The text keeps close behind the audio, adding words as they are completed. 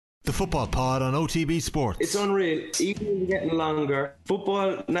The Football Pod on OTB Sports. It's unreal. Evenings are getting longer.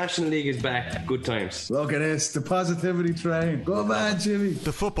 Football National League is back. Good times. Look at this, the positivity train. Go man, Jimmy.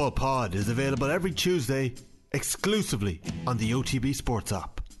 The Football Pod is available every Tuesday exclusively on the OTB Sports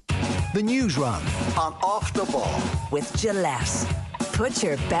app. The Newsround on Off the Ball with Gillette. Put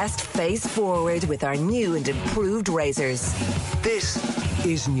your best face forward with our new and improved razors. This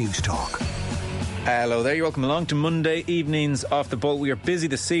is News Talk. Hello there, you're welcome along to Monday evenings Off the Ball. We are busy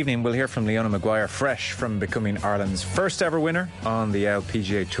this evening. We'll hear from Leona Maguire, fresh from becoming Ireland's first ever winner on the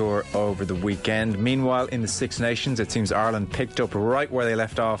LPGA Tour over the weekend. Meanwhile, in the Six Nations, it seems Ireland picked up right where they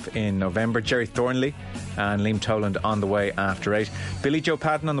left off in November. Jerry Thornley and Liam Toland on the way after 8. Billy Joe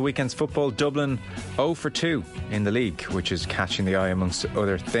Patton on the weekend's football. Dublin 0 for 2 in the league, which is catching the eye amongst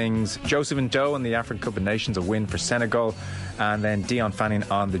other things. Joseph and Doe on the African Cup of Nations, a win for Senegal. And then Dion Fanning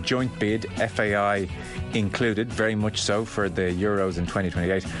on the joint bid, FAI included, very much so, for the Euros in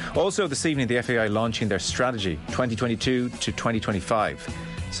 2028. Also this evening, the FAI launching their strategy 2022 to 2025.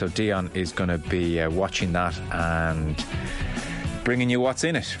 So Dion is going to be watching that and bringing you what's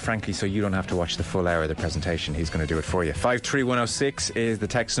in it, frankly, so you don't have to watch the full hour of the presentation. He's going to do it for you. 53106 is the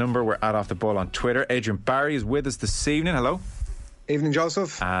text number. We're at Off the Ball on Twitter. Adrian Barry is with us this evening. Hello. Evening,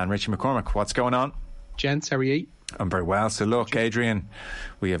 Joseph. And Richie McCormack. What's going on? Gents, how are you? I'm very well. So look, Adrian,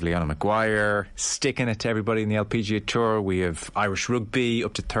 we have Leona Maguire sticking it to everybody in the LPGA Tour. We have Irish rugby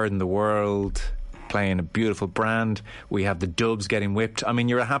up to third in the world, playing a beautiful brand. We have the Dubs getting whipped. I mean,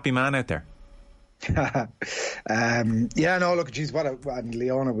 you're a happy man out there. Yeah, no, look, geez, and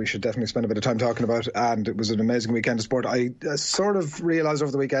Leona we should definitely spend a bit of time talking about, and it was an amazing weekend of sport. I sort of realised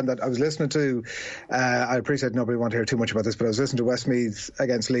over the weekend that I was listening to I appreciate nobody want to hear too much about this, but I was listening to Westmeath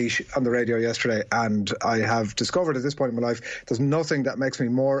against Laois on the radio yesterday, and I have discovered at this point in my life there's nothing that makes me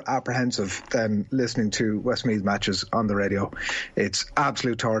more apprehensive than listening to Westmeath matches on the radio. It's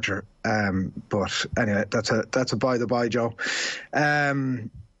absolute torture, but anyway, that's a by the by, Joe.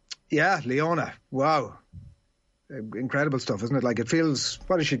 Yeah, Leona, wow. Incredible stuff, isn't it? Like, it feels,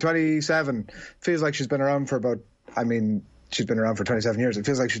 what is she, 27? Feels like she's been around for about, she's been around for 27 years. It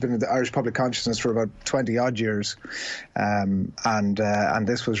feels like she's been in the Irish public consciousness for about 20 odd years. And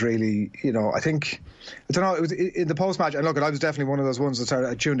this was really, I don't know, it was in the post-match, and look, I was definitely one of those ones that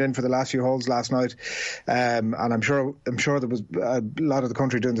I tuned in for the last few holes last night, and I'm sure there was a lot of the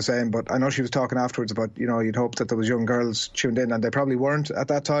country doing the same, but I know she was talking afterwards about, you'd hope that there was young girls tuned in, and they probably weren't at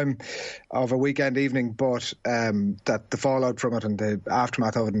that time of a weekend evening, but that the fallout from it and the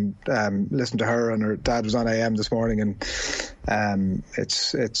aftermath of it, and listened to her, and her dad was on AM this morning, and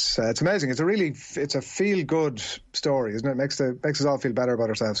it's amazing. It's a feel-good story, isn't it? Makes us all feel better about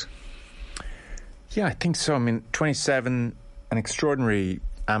ourselves. Yeah, I think so. 27, an extraordinary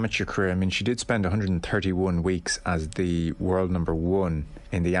amateur career. She did spend 131 weeks as the world number one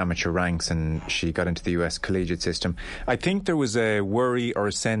in the amateur ranks, and she got into the US collegiate system. I think there was a worry or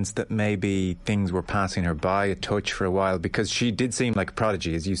a sense that maybe things were passing her by a touch for a while, because she did seem like a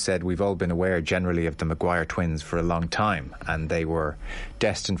prodigy. As you said, we've all been aware generally of the Maguire twins for a long time, and they were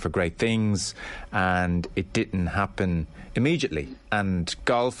destined for great things, and it didn't happen immediately. And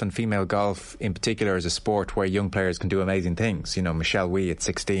golf, and female golf in particular, is a sport where young players can do amazing things. Michelle Wee at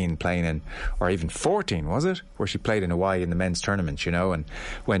 16 playing in, or even 14, was it? Where she played in Hawaii in the men's tournament, and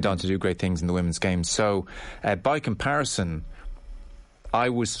went on to do great things in the women's game. So, by comparison, I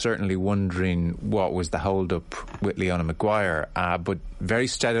was certainly wondering what was the hold-up with Leona Maguire, but very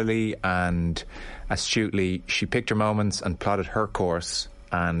steadily and astutely, she picked her moments and plotted her course,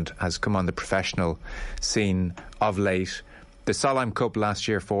 and has come on the professional scene of late. The Solheim Cup last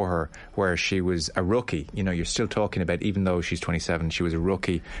year for her, where she was a rookie, you're still talking about, even though she's 27, she was a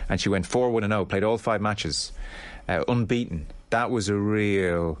rookie, and she went 4-1-0, played all 5 matches, unbeaten. That was a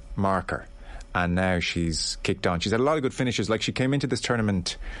real marker. And now she's kicked on. She's had a lot of good finishes. Like, she came into this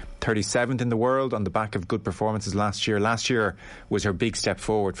tournament 37th in the world on the back of good performances last year. Last year was her big step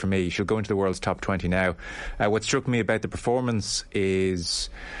forward for me. She'll go into the world's top 20 now. What struck me about the performance is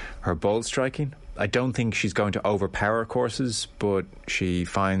her ball striking. I don't think she's going to overpower courses, but she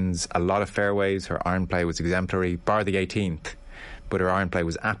finds a lot of fairways. Her iron play was exemplary, bar the 18th. But her iron play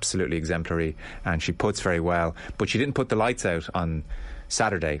was absolutely exemplary, and she puts very well. But she didn't put the lights out on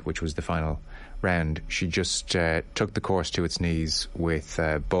Saturday, which was the final round. She just took the course to its knees with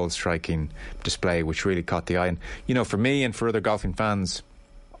ball striking display, which really caught the eye. And, for me and for other golfing fans,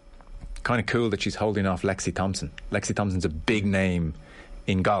 kind of cool that she's holding off Lexi Thompson. Lexi Thompson's a big name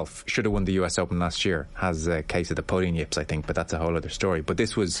in golf. Should have won the US Open last year. Has a case of the putting yips, I think, but that's a whole other story. But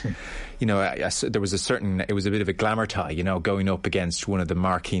this was, there was it was a bit of a glamour tie, going up against one of the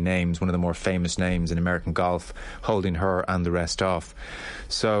marquee names, one of the more famous names in American golf, holding her and the rest off.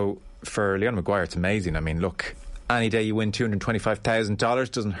 So for Leona Maguire, it's amazing. I mean, look, any day you win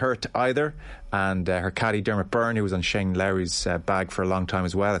 $225,000 doesn't hurt either. And her caddy Dermot Byrne, who was on Shane Lowry's bag for a long time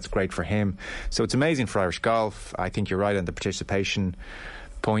as well, it's great for him. So it's amazing for Irish golf. I think you're right on the participation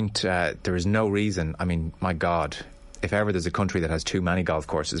point. There is no reason. I mean, my God, if ever there's a country that has too many golf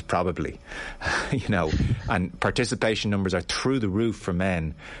courses, probably, and participation numbers are through the roof for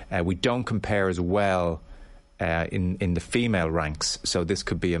men. We don't compare as well in the female ranks, so this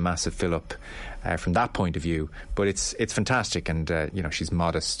could be a massive fill-up from that point of view. But it's fantastic, and she's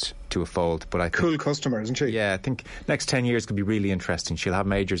modest to a fault. But I think, cool customer, isn't she? Yeah, I think next 10 years could be really interesting. She'll have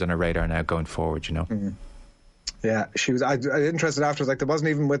majors on her radar now going forward. Mm-hmm. Yeah, she was. I interested afterwards. Like, there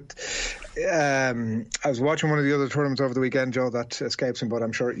wasn't even with. I was watching one of the other tournaments over the weekend, Joe. That escapes me, but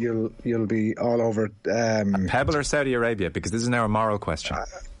I'm sure you'll be all over it. Pebble or Saudi Arabia? Because this is now a moral question.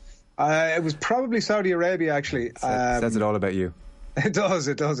 It was probably Saudi Arabia, actually. Says it all about you. It does.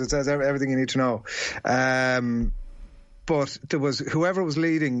 It says everything you need to know. But there was whoever was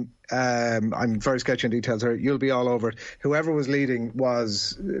leading. I'm very sketchy on details here. You'll be all over it. Whoever was leading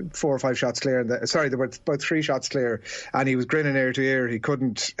was 4 or 5 shots clear. They were about 3 shots clear, and he was grinning ear to ear. He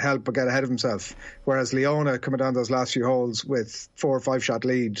couldn't help but get ahead of himself. Whereas Leona, coming down those last few holes with 4 or 5 shot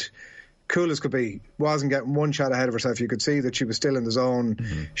lead, cool as could be, wasn't getting one shot ahead of herself. You could see that she was still in the zone.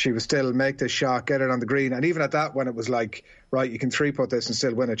 Mm-hmm. She was still make this shot, get it on the green. And even at that, when it was like, right, you can 3-putt this and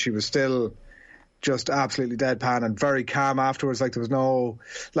still win it, she was still just absolutely deadpan and very calm afterwards. Like, there was no,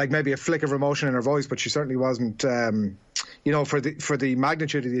 like, maybe a flick of emotion in her voice, but she certainly wasn't, for the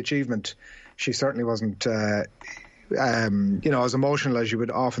magnitude of the achievement, she certainly wasn't, as emotional as you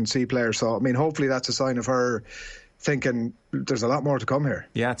would often see players. So, I mean, hopefully that's a sign of her thinking there's a lot more to come here.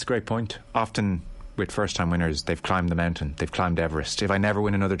 Yeah, it's a great point. Often with first-time winners, they've climbed the mountain, they've climbed Everest. If I never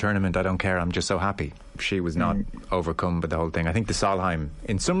win another tournament, I don't care, I'm just so happy. She was not overcome by the whole thing. I think the Solheim,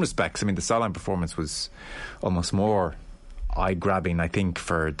 in some respects, I mean, the Solheim performance was almost more eye-grabbing, I think,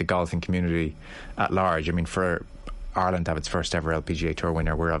 for the golfing community at large. I mean, for Ireland to have its first ever LPGA Tour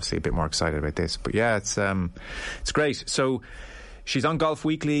winner, we're obviously a bit more excited about this. But yeah, it's great. So she's on Golf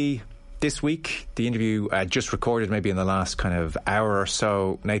Weekly this week. The interview just recorded maybe in the last kind of hour or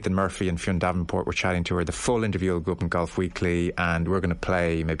so. Nathan Murphy and Fionn Davenport were chatting to her. The full interview will go up in Golf Weekly, and we're going to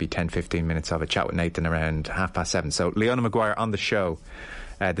play maybe 10-15 minutes of a chat with Nathan around 7:30. So Leona Maguire on the show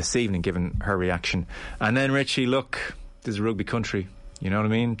this evening, giving her reaction. And then, Richie, look, this is a rugby country, you know what I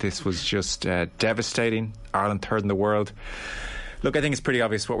mean? This was just devastating. Ireland third in the world. Look, I think it's pretty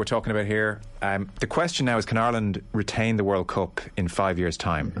obvious what we're talking about here. The question now is, can Ireland retain the World Cup in 5 years'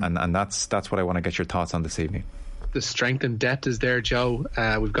 time? Mm-hmm. And that's what I want to get your thoughts on this evening. The strength and depth is there, Joe.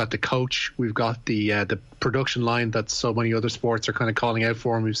 We've got the coach. We've got the production line that so many other sports are kind of calling out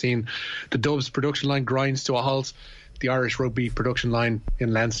for. And we've seen the Dubs production line grinds to a halt. The Irish rugby production line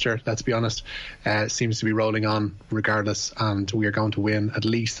in Leinster, let's be honest, seems to be rolling on regardless. And we are going to win at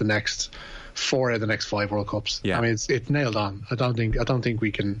least the next 4 of the next 5 World Cups. Yeah. I mean, it's nailed on. I don't think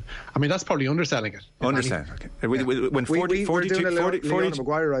we can. I mean, that's probably underselling it. Underselling. Okay. When 42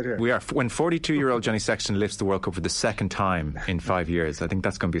 Maguire right here. We are. When 42-year-old Johnny Sexton lifts the World Cup for the second time in 5 years, I think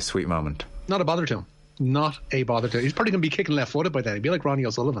that's going to be a sweet moment. Not a bother to him. Not a bother to him. He's probably going to be kicking left-footed by then. He'd be like Ronnie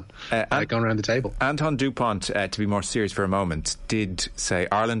O'Sullivan, going around the table. Anton Dupont, to be more serious for a moment, did say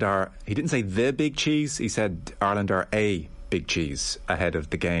Ireland are. He didn't say the big cheese. He said Ireland are a big cheese ahead of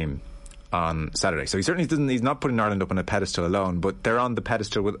the game on Saturday. So he certainly doesn't. He's not putting Ireland up on a pedestal alone, but they're on the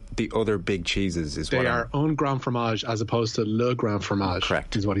pedestal with the other big cheeses. They are un grand fromage as opposed to le grand fromage.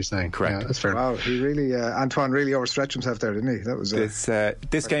 Correct, is what he's saying. Correct. Yeah, that's fair. Wow, he really Antoine really overstretched himself there, didn't he? That was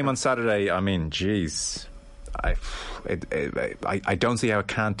this game on Saturday. I mean, geez, I don't see how it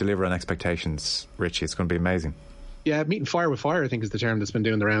can't deliver on expectations, Richie. It's going to be amazing. Yeah, meeting fire with fire, I think, is the term that's been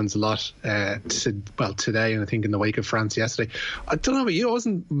doing the rounds a lot today, and I think in the wake of France yesterday. I don't know about you, I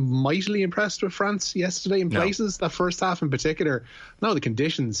wasn't mightily impressed with France yesterday in places. That first half in particular, no, the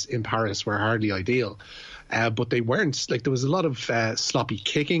conditions in Paris were hardly ideal. But they weren't, like, there was a lot of sloppy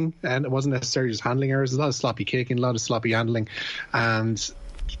kicking, and it wasn't necessarily just handling errors. There was a lot of sloppy kicking, a lot of sloppy handling, and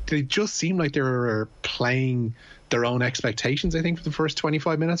they just seemed like they were playing their own expectations, I think, for the first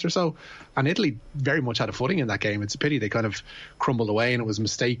 25 minutes or so. And Italy very much had a footing in that game. It's a pity they kind of crumbled away, and it was a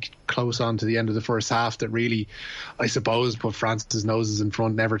mistake close on to the end of the first half that really, I suppose, put France's noses in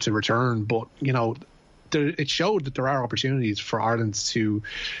front, never to return. But, you know, it showed that there are opportunities for Ireland to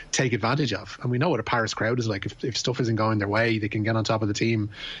take advantage of. And we know what a Paris crowd is like. If stuff isn't going their way, they can get on top of the team,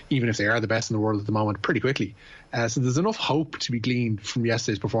 even if they are the best in the world at the moment, pretty quickly. So there's enough hope to be gleaned from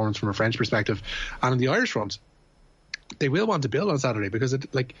yesterday's performance from a French perspective. And on the Irish front, they will want to build on Saturday because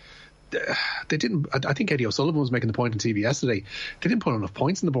they didn't. I think Eddie O'Sullivan was making the point on TV yesterday. They didn't put enough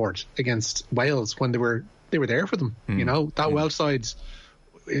points on the board against Wales when they were there for them. You know, that Welsh side's,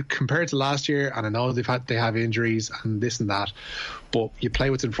 compared to last year, and I know they have injuries and this and that, but you play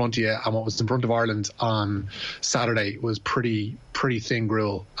what's in front of you, and what was in front of Ireland on Saturday was pretty thin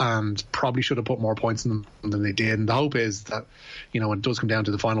gruel, and probably should have put more points in them than they did. And the hope is that, you know, when it does come down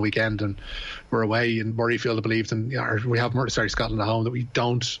to the final weekend and we're away in Murrayfield, I believe, and we have Scotland at home, that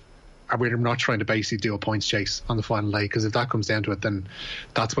we're not trying to basically do a points chase on the final day, because if that comes down to it, then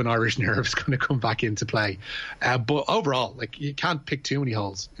that's when Irish nerve is going to come back into play. But overall, like, you can't pick too many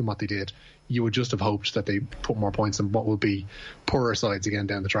holes in what they did. You would just have hoped that they put more points in what will be poorer sides again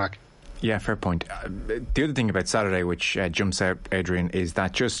down the track. Yeah, fair point. The other thing about Saturday, which jumps out, Adrian, is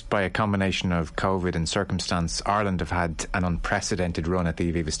that just by a combination of COVID and circumstance, Ireland have had an unprecedented run at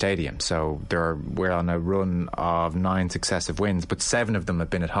the Aviva Stadium. So we're on a run of 9 successive wins, but 7 of them have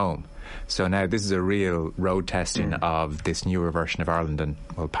been at home. So now this is a real road testing of this newer version of Ireland, and,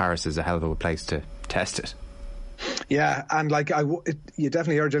 well, Paris is a hell of a place to test it. Yeah, and like you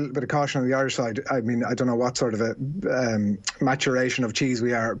definitely urge a little bit of caution on the Irish side. I mean, I don't know what sort of a maturation of cheese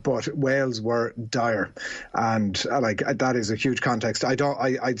we are, but Wales were dire, and that is a huge context. I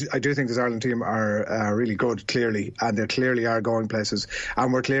do think this Ireland team are really good, clearly, and they clearly are going places,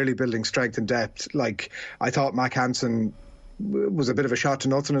 and we're clearly building strength and depth. Like, I thought Mac Hansen was a bit of a shot to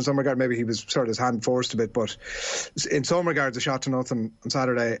nothing in some regard. Maybe he was sort of his hand forced a bit, but in some regards a shot to nothing on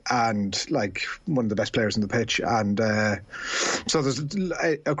Saturday, and like one of the best players on the pitch. And so there's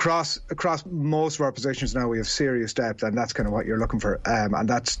across most of our positions now we have serious depth, and that's kind of what you're looking for, and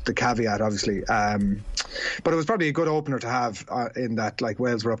that's the caveat, obviously. But it was probably a good opener to have in that, like,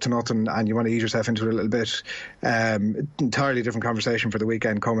 Wales were up to nothing and you want to ease yourself into it a little bit. Entirely different conversation for the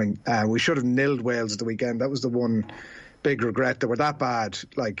weekend coming. We should have nilled Wales at the weekend. That was the one big regret. They were that bad.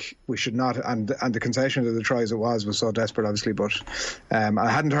 Like, we should not, and the concession of the tries it was so desperate, obviously. But I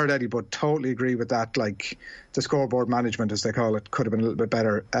hadn't heard Eddie, but totally agree with that. Like, the scoreboard management, as they call it, could have been a little bit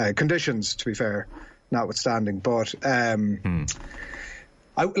better. Conditions, to be fair, notwithstanding. But I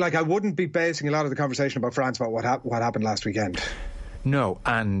wouldn't be basing a lot of the conversation about France about what happened last weekend. No,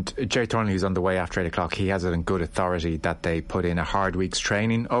 and Jerry Thornley, who's on the way after 8 o'clock, he has it in good authority that they put in a hard week's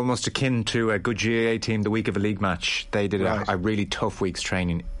training, almost akin to a good GAA team the week of a league match. They did a really tough week's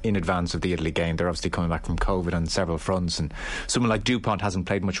training in advance of the Italy game. They're obviously coming back from COVID on several fronts, and someone like Dupont hasn't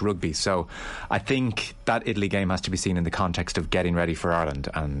played much rugby. So I think that Italy game has to be seen in the context of getting ready for Ireland,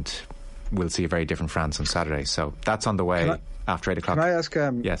 and we'll see a very different France on Saturday. So that's on the way after 8 o'clock. Can I ask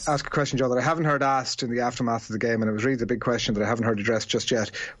a question, Joe, that I haven't heard asked in the aftermath of the game, and it was really the big question that I haven't heard addressed just yet.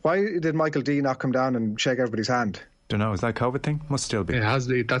 Why did Michael D not come down and shake everybody's hand? Don't know. Is that a COVID thing? Must still be. It has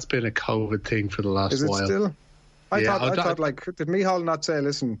been. That's been a COVID thing for the last while. Is it still? I thought, like, did Michal not say,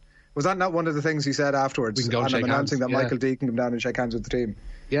 listen, was that not one of the things he said afterwards? We can go and I'm announcing hands. that Michael D can come down and shake hands with the team.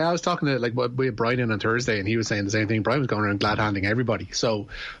 Yeah, I was talking to we had Brian in on Thursday, and he was saying the same thing. Brian was going around glad handing everybody. So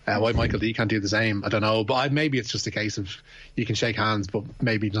why Michael D can't do the same, I don't know. But maybe it's just a case of you can shake hands, but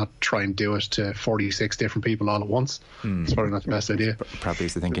maybe not try and do it to 46 different people all at once. It's probably not the best idea. Probably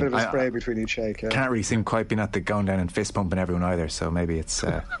is the thinking. A bit of a spray between each shake. Yeah. Can't really seem quite being at the going down and fist pumping everyone either. So maybe it's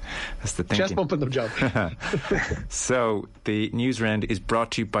that's the thinking. Chest pumping them, Joe. So the Newsround is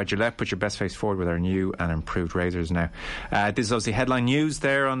brought to you by Gillette. Put your best face forward with our new and improved razors now. This is obviously headline news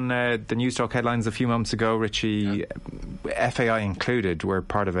there on the News Talk headlines a few moments ago. Richie, FAI included, were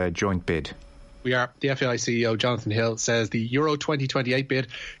part of a joint bid. We are. The FAI CEO, Jonathan Hill, says the Euro 2028 bid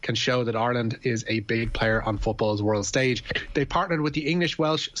can show that Ireland is a big player on football's world stage. They partnered with the English,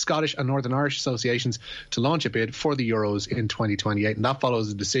 Welsh, Scottish and Northern Irish associations to launch a bid for the Euros in 2028. And that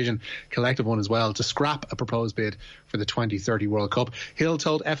follows a decision, collective one as well, to scrap a proposed bid for the 2030 World Cup. Hill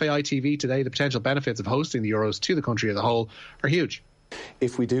told FAI TV today the potential benefits of hosting the Euros to the country as a whole are huge.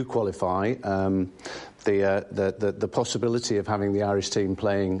 If we do qualify, the possibility of having the Irish team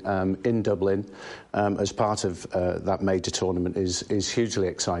playing in Dublin as part of that major tournament is hugely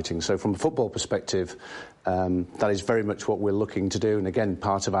exciting. So from a football perspective, That is very much what we're looking to do, and again,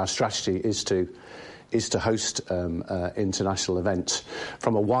 part of our strategy is to host international events.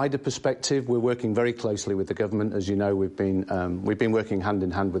 From a wider perspective, we're working very closely with the government. As you know, we've been working hand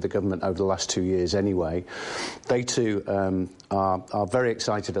in hand with the government over the last 2 years anyway. They too are very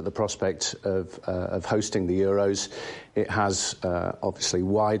excited at the prospect of hosting the Euros. It has obviously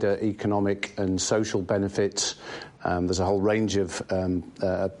wider economic and social benefits. There's a whole range of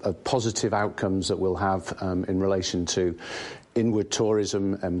positive outcomes that we'll have in relation to inward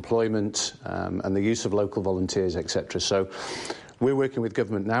tourism, employment, and the use of local volunteers, etc. So we're working with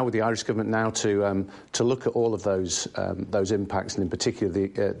government now, with the Irish government now, to look at all of those impacts, and in particular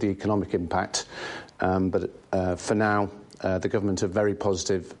the economic impact. But for now, the government are very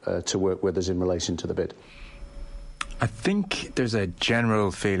positive to work with us in relation to the bid. I think there's a general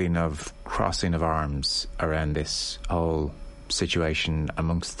feeling of crossing of arms around this whole situation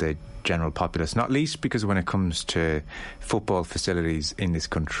amongst the general populace, not least because when it comes to football facilities in this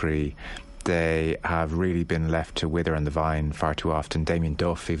country, they have really been left to wither on the vine far too often. Damien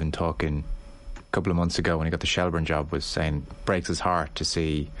Duff, even talking a couple of months ago when he got the Shelbourne job, was saying it breaks his heart to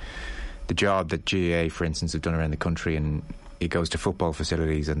see the job that GAA, for instance, have done around the country, and he goes to football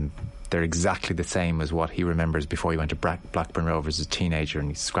facilities and they're exactly the same as what he remembers before he went to Blackburn Rovers as a teenager, and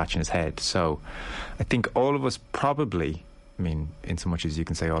he's scratching his head. So I think all of us probably, I mean, in so much as you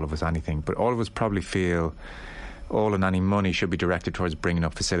can say all of us anything, but all of us probably feel all and any money should be directed towards bringing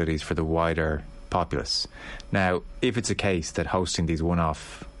up facilities for the wider populace. Now, if it's a case that hosting these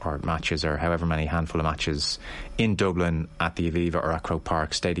one-off or matches, or however many handful of matches in Dublin at the Aviva or at Croke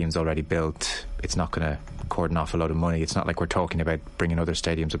Park, stadium's already built, it's not going to cordon off a load of money. It's not like we're talking about bringing other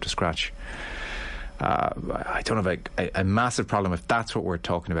stadiums up to scratch. I don't have a massive problem if that's what we're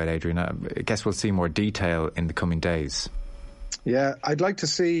talking about, Adrian. I guess we'll see more detail in the coming days. Yeah, I'd like to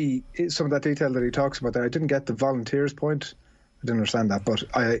see some of that detail that he talks about there. I didn't get the volunteers point. I didn't understand that, but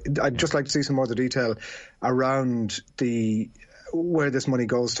I'd just like to see some more of the detail around where this money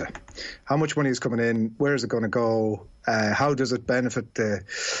goes to. How much money is coming in? Where is it going to go? How does it benefit the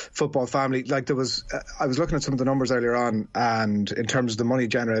football family? Like I was looking at some of the numbers earlier on, and in terms of the money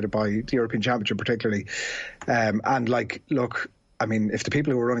generated by the European Championship particularly, and look, I mean, if the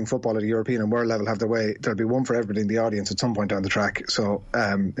people who are running football at a European and world level have their way, there'll be one for everybody in the audience at some point down the track. So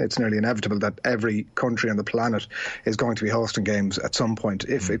it's nearly inevitable that every country on the planet is going to be hosting games at some point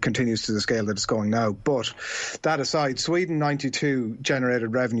if it continues to the scale that it's going now. But that aside, Sweden 92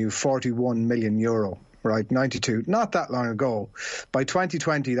 generated revenue 41 million euro, right? 92, not that long ago. By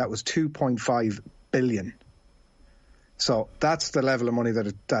 2020, that was 2.5 billion. So that's the level of money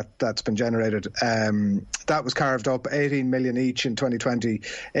that's been generated. That was carved up, 18 million each in 2020.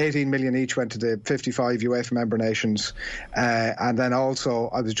 18 million each went to the 55 UEFA member nations. And then also,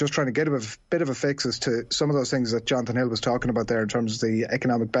 I was just trying to get a bit of a fix as to some of those things that Jonathan Hill was talking about there in terms of the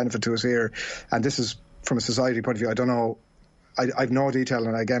economic benefit to us here. And this is from a society point of view. I don't know. I've no detail,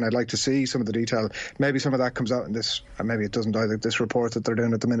 and again, I'd like to see some of the detail. Maybe some of that comes out in this, and maybe it doesn't either, this report that they're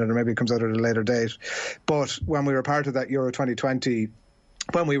doing at the minute, or maybe it comes out at a later date. But when we were part of that Euro 2020,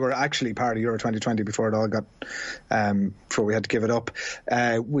 when we were actually part of Euro 2020 before it all got, before we had to give it up,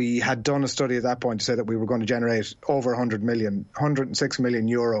 we had done a study at that point to say that we were going to generate over 106 million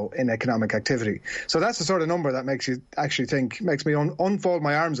euro in economic activity. So that's the sort of number that makes you actually think, makes me unfold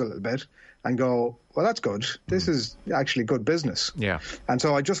my arms a little bit and go, well, that's good. This is actually good business. Yeah. And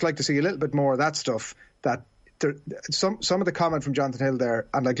so I'd just like to see a little bit more of that stuff. That some of the comment from Jonathan Hill there,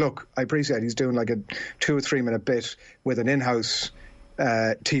 and like, look, I appreciate he's doing like a 2 or 3 minute bit with an in-house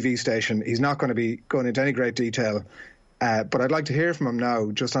TV station. He's not going to be going into any great detail, but I'd like to hear from him now,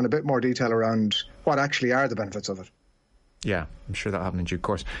 just on a bit more detail around what actually are the benefits of it. Yeah, I'm sure that'll happen in due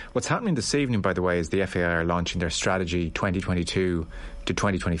course. What's happening this evening, by the way, is the FAI are launching their strategy 2022 to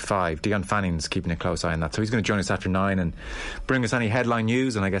 2025. Dion Fanning's keeping a close eye on that. So he's going to join us after 9 and bring us any headline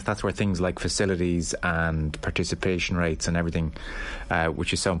news. And I guess that's where things like facilities and participation rates and everything,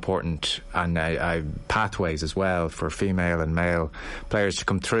 which is so important, and pathways as well for female and male players to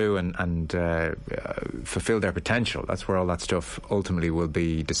come through and fulfil their potential. That's where all that stuff ultimately will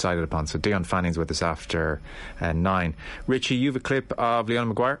be decided upon. So Dion Fanning's with us after 9. Richie, you have a clip of Leona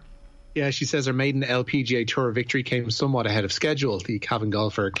Maguire. Yeah, she says her maiden LPGA Tour victory came somewhat ahead of schedule. The Cavan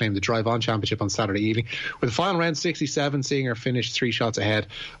golfer claimed the drive-on championship on Saturday evening, with the final round 67 seeing her finish 3 shots ahead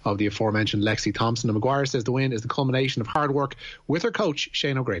of the aforementioned Lexi Thompson. And Maguire says the win is the culmination of hard work with her coach,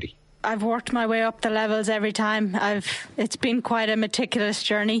 Shane O'Grady. I've worked my way up the levels every time. It's been quite a meticulous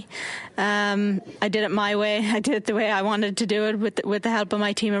journey. I did it my way. I did it the way I wanted to do it with the help of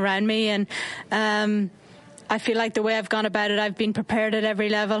my team around me, and I feel like the way I've gone about it, I've been prepared at every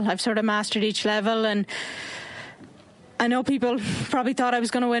level. I've sort of mastered each level, and I know people probably thought I was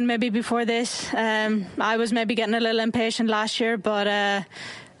going to win maybe before this. I was maybe getting a little impatient last year, but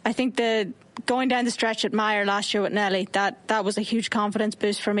I think going down the stretch at Meyer last year with Nelly, that was a huge confidence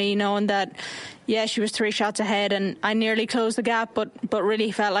boost for me, knowing that, yeah, she was 3 shots ahead and I nearly closed the gap, but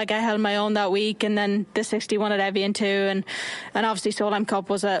really felt like I held my own that week. And then the 61 at Evian too, and obviously Solheim Cup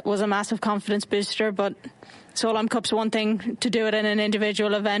was a massive confidence booster. But Solheim Cup's one thing to do it in an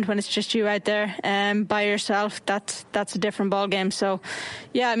individual event. When it's just you out there by yourself, that's a different ball game. So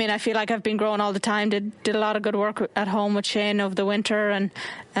yeah, I mean, I feel like I've been growing all the time. Did a lot of good work at home with Shane over the winter,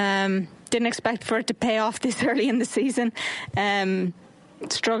 and didn't expect for it to pay off this early in the season.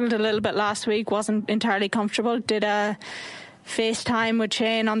 Struggled a little bit last week, wasn't entirely comfortable. Did a FaceTime with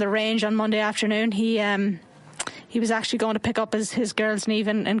Shane on the range on Monday afternoon. He was actually going to pick up his girls,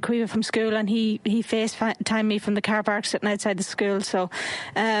 Niamh and Cueva, from school, and he FaceTimed me from the car park sitting outside the school. So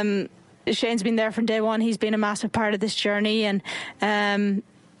Shane's been there from day one. He's been a massive part of this journey, and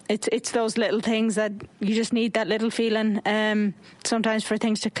it's those little things that you just need, that little feeling sometimes for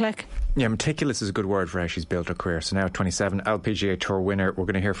things to click. Yeah, meticulous is a good word for how she's built her career. So now 27, LPGA Tour winner. We're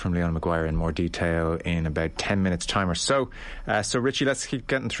going to hear from Leona Maguire in more detail in about 10 minutes time or so. So Richie, let's keep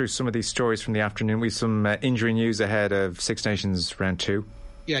getting through some of these stories from the afternoon. We've some injury news ahead of Six Nations round 2.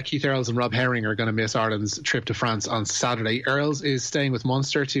 Yeah, Keith Earls and Rob Herring are going to miss Ireland's trip to France on Saturday. Earls is staying with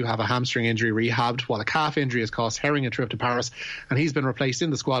Munster to have a hamstring injury rehabbed, while a calf injury has cost Herring a trip to Paris, and he's been replaced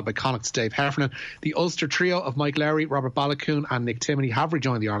in the squad by Connacht's Dave Heffernan. The Ulster trio of Mike Lowry, Robert Balakoon and Nick Timoney have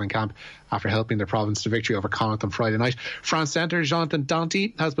rejoined the Ireland camp after helping their province to victory over Connacht on Friday night. France centre Jonathan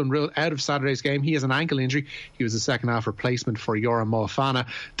Danty has been ruled out of Saturday's game. He has an ankle injury. He was a second half replacement for Yoram Moefana.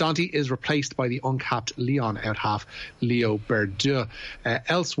 Danty is replaced by the uncapped Leon out half Leo Berdieu.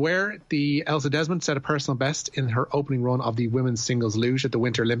 Elsewhere, the Elsa Desmond set a personal best in her opening run of the women's singles luge at the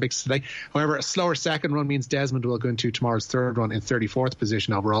Winter Olympics today. However, a slower second run means Desmond will go into tomorrow's third run in 34th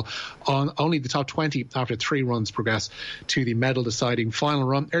position overall. On only the top 20 after 3 runs progress to the medal deciding final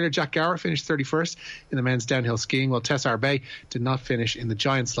run. Earlier, Jack Gower finished 31st in the men's downhill skiing, while Tess Arbey did not finish in the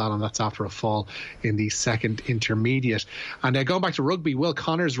giant slalom. That's after a fall in the second intermediate. And going back to rugby, Will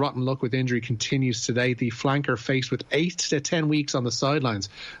Connor's rotten luck with injury continues today. The flanker faced with 8 to 10 weeks on the sidelines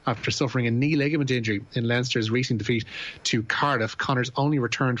after suffering a knee ligament injury in Leinster's recent defeat to Cardiff. Connors only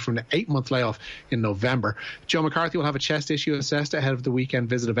returned from the 8-month layoff in November. Joe McCarthy will have a chest issue assessed ahead of the weekend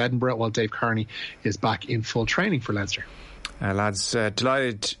visit of Edinburgh, while Dave Kearney is back in full training for Leinster. Lads,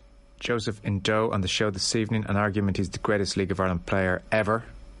 delighted Joseph Indo on the show this evening. An argument he's the greatest League of Ireland player ever,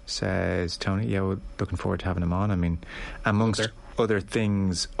 says Tony. Yeah, we're looking forward to having him on. I mean, amongst other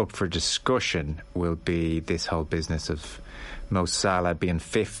things up for discussion will be this whole business of Mo Salah being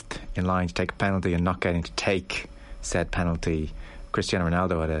 5th in line to take a penalty and not getting to take said penalty. Cristiano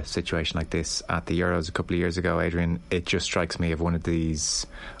Ronaldo had a situation like this at the Euros a couple of years ago, Adrian. It just strikes me of one of these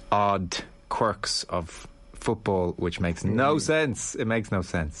odd quirks of football which makes no sense. It makes no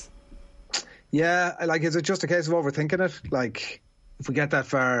sense. Yeah, like, is it just a case of overthinking it? Like, if we get that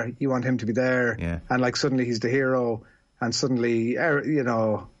far, you want him to be there, and like suddenly he's the hero, and suddenly, you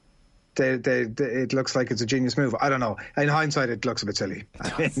know, it looks like it's a genius move. I don't know. In hindsight, it looks a bit silly.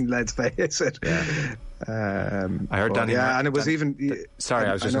 I mean, let's face it. Yeah. I heard Danny. Yeah, and it was even. Sorry,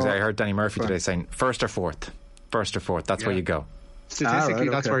 I was just going to say. I heard Danny Murphy today saying first or fourth. That's where you go. Statistically,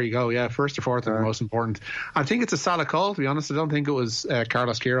 that's where you go. Yeah, first or fourth is the most important. I think it's a Salah call, to be honest. I don't think it was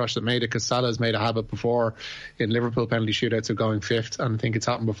Carlos Queiroz that made it, because Salah has made a habit before in Liverpool penalty shootouts of going 5th, and I think it's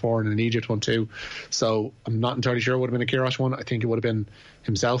happened before in an Egypt one too. So I'm not entirely sure it would have been a Queiroz one. I think it would have been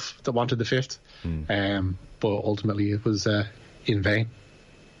himself that wanted the 5th, but ultimately it was in vain.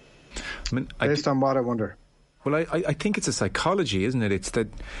 I mean, based on what, I wonder? Well, I think it's a psychology, isn't it? It's that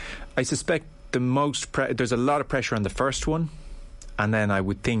I suspect there's a lot of pressure on the first one, and then I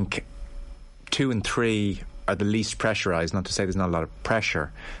would think 2 and 3 are the least pressurised. Not to say there's not a lot of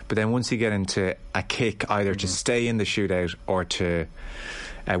pressure, but then once you get into a kick either to stay in the shootout or to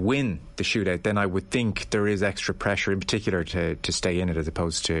win the shootout, then I would think there is extra pressure, in particular to stay in it as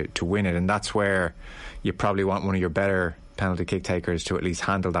opposed to win it. And that's where you probably want one of your better penalty kick takers to at least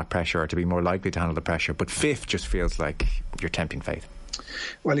handle that pressure, or to be more likely to handle the pressure. But 5th just feels like you're tempting fate.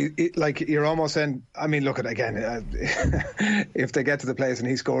 Well, you're almost saying, I mean, look at again, if they get to the place and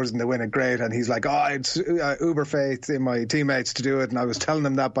he scores and they win it, great. And he's like, it's uber faith in my teammates to do it. And I was telling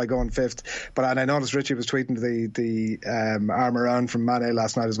them that by going fifth. And I noticed Richie was tweeting the arm around from Mane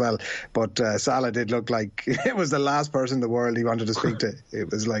last night as well. But Salah did look like it was the last person in the world he wanted to speak to.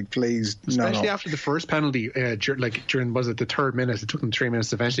 It was like, please, especially no. After the first penalty, during, was it the third minute? It took them 3 minutes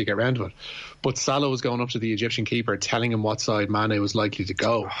to eventually get round to it. But Salah was going up to the Egyptian keeper, telling him what side Mane was likely to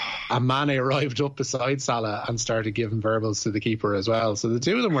go. And Mane arrived up beside Salah and started giving verbals to the keeper as well. So the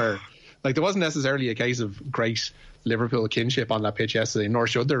two of them were, like, there wasn't necessarily a case of great Liverpool kinship on that pitch yesterday, nor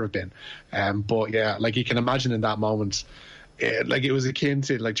should there have been. But yeah, like, you can imagine in that moment, it was akin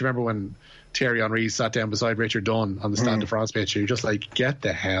to, like, do you remember when Thierry Henry sat down beside Richard Dunn on the Stade de France pitch? You're just like, get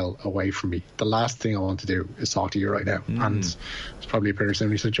the hell away from me. The last thing I want to do is talk to you right now. And it's probably a pretty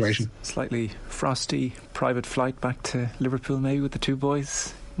similar situation. Slightly frosty private flight back to Liverpool, maybe, with the two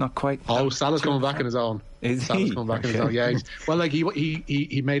boys. Not quite. Oh, Salah's coming back on his own. Is Salah's he? coming back on his own. Yeah. Well, like,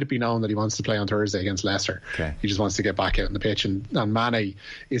 he made it be known that he wants to play on Thursday against Leicester. Okay. He just wants to get back out on the pitch. And Mane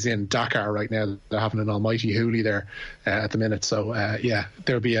is in Dakar right now. They're having an almighty hoolie there at the minute. So,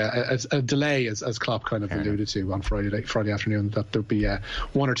 there'll be a delay, as Klopp kind of alluded to on Friday afternoon, that there'll be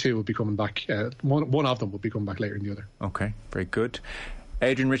one or two will be coming back. One of them will be coming back later than the other. Okay, very good.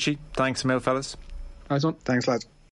 Adrian, Richie, thanks a mil, fellas. Nice one. Thanks, lads.